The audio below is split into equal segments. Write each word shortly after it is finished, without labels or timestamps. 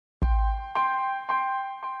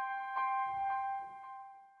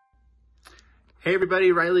Hey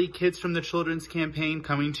everybody, Riley Kids from the Children's Campaign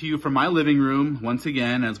coming to you from my living room once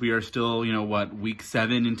again as we are still, week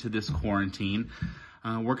 7 into this quarantine.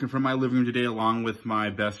 Working from my living room today along with my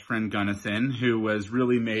best friend Gunnison, who was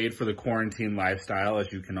really made for the quarantine lifestyle,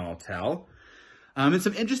 as you can all tell. And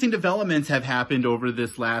some interesting developments have happened over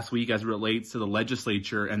this last week as it relates to the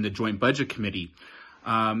legislature and the Joint Budget Committee.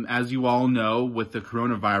 As you all know, with the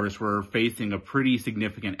coronavirus, we're facing a pretty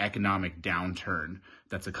significant economic downturn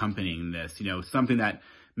that's accompanying this. Something that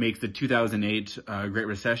makes the 2008 Great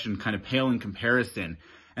Recession kind of pale in comparison.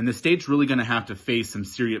 And the state's really going to have to face some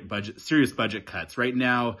serious budget cuts. Right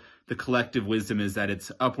now, the collective wisdom is that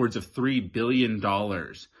it's upwards of $3 billion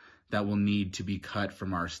that will need to be cut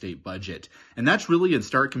from our state budget. And that's really in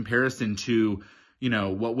stark comparison to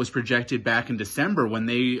what was projected back in December when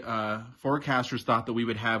forecasters thought that we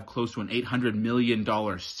would have close to an $800 million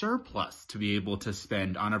surplus to be able to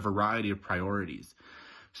spend on a variety of priorities.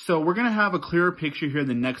 So we're going to have a clearer picture here in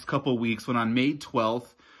the next couple of weeks when on May 12th,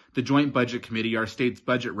 the Joint Budget Committee, our state's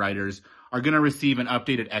budget writers, are going to receive an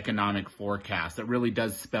updated economic forecast that really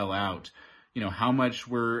does spell out, how much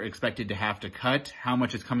we're expected to have to cut, how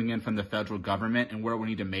much is coming in from the federal government, and where we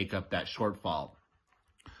need to make up that shortfall.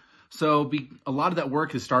 So a lot of that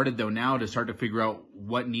work has started, though, now to start to figure out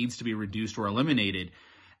what needs to be reduced or eliminated.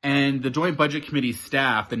 And the Joint Budget Committee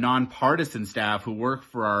staff, the nonpartisan staff who work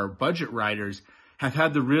for our budget writers, have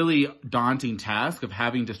had the really daunting task of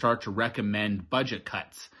having to start to recommend budget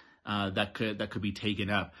cuts that could be taken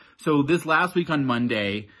up. So this last week on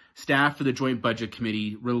Monday, staff for the Joint Budget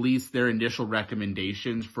Committee released their initial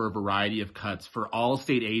recommendations for a variety of cuts for all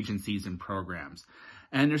state agencies and programs.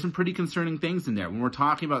 And there's some pretty concerning things in there. When we're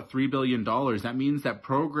talking about $3 billion, that means that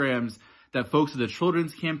programs that folks at the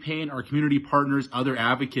Children's Campaign, our community partners, other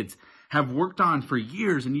advocates have worked on for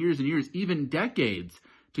years and years and years, even decades,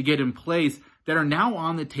 to get in place that are now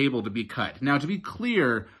on the table to be cut. Now, to be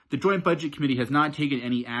clear, the Joint Budget Committee has not taken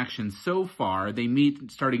any action so far. They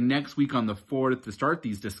meet starting next week on the 4th to start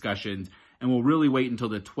these discussions, and we'll really wait until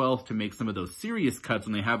the 12th to make some of those serious cuts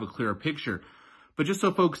when they have a clearer picture. But just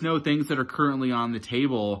so folks know, things that are currently on the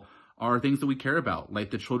table are things that we care about,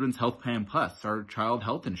 like the Children's Health Plan Plus, our child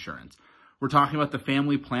health insurance. We're talking about the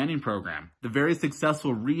Family Planning Program, the very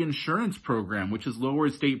successful reinsurance program, which has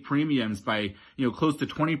lowered state premiums by, close to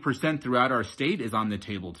 20% throughout our state, is on the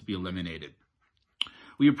table to be eliminated.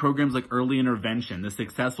 We have programs like early intervention, the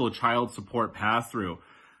successful child support pass-through.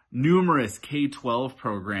 Numerous K-12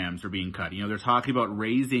 programs are being cut. They're talking about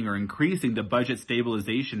raising or increasing the budget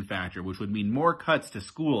stabilization factor, which would mean more cuts to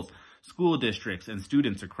schools, school districts, and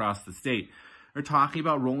students across the state. They're talking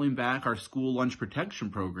about rolling back our school lunch protection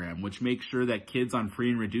program, which makes sure that kids on free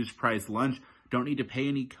and reduced price lunch don't need to pay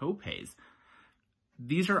any co-pays.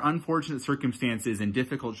 These are unfortunate circumstances and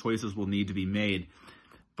difficult choices will need to be made.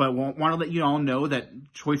 But want to let you all know that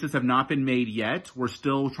choices have not been made yet. We're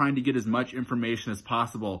still trying to get as much information as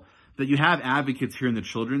possible. That you have advocates here in the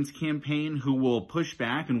Children's Campaign who will push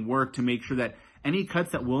back and work to make sure that any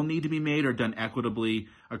cuts that will need to be made are done equitably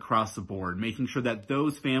across the board, making sure that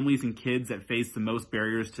those families and kids that face the most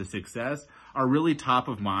barriers to success are really top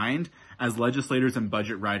of mind as legislators and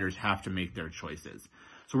budget writers have to make their choices.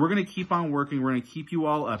 So we're going to keep on working. We're going to keep you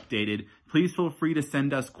all updated. Please feel free to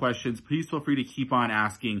send us questions. Please feel free to keep on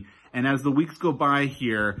asking. And as the weeks go by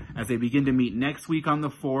here, as they begin to meet next week on the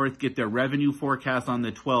 4th, get their revenue forecast on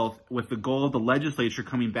the 12th, with the goal of the legislature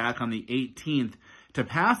coming back on the 18th to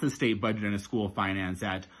pass the state budget and a school finance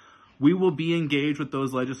act, we will be engaged with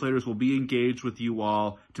those legislators. We'll be engaged with you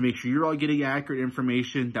all to make sure you're all getting accurate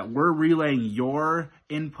information, that we're relaying your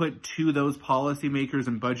input to those policymakers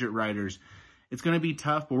and budget writers. It's going to be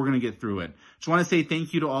tough, but we're going to get through it. Just want to say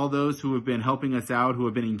thank you to all those who have been helping us out, who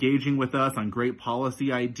have been engaging with us on great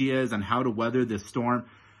policy ideas on how to weather this storm.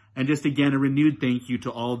 And just again, a renewed thank you to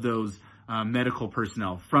all those medical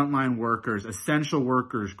personnel, frontline workers, essential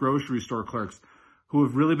workers, grocery store clerks, who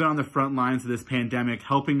have really been on the front lines of this pandemic,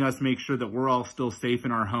 helping us make sure that we're all still safe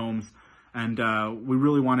in our homes. And we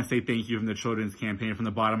really want to say thank you from the Children's Campaign, from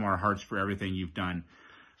the bottom of our hearts, for everything you've done.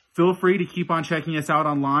 Feel free to keep on checking us out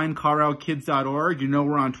online, coloradokids.org.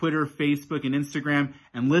 We're on Twitter, Facebook, and Instagram.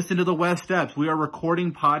 And listen to the West Steps. We are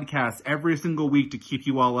recording podcasts every single week to keep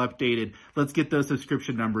you all updated. Let's get those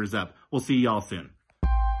subscription numbers up. We'll see y'all soon.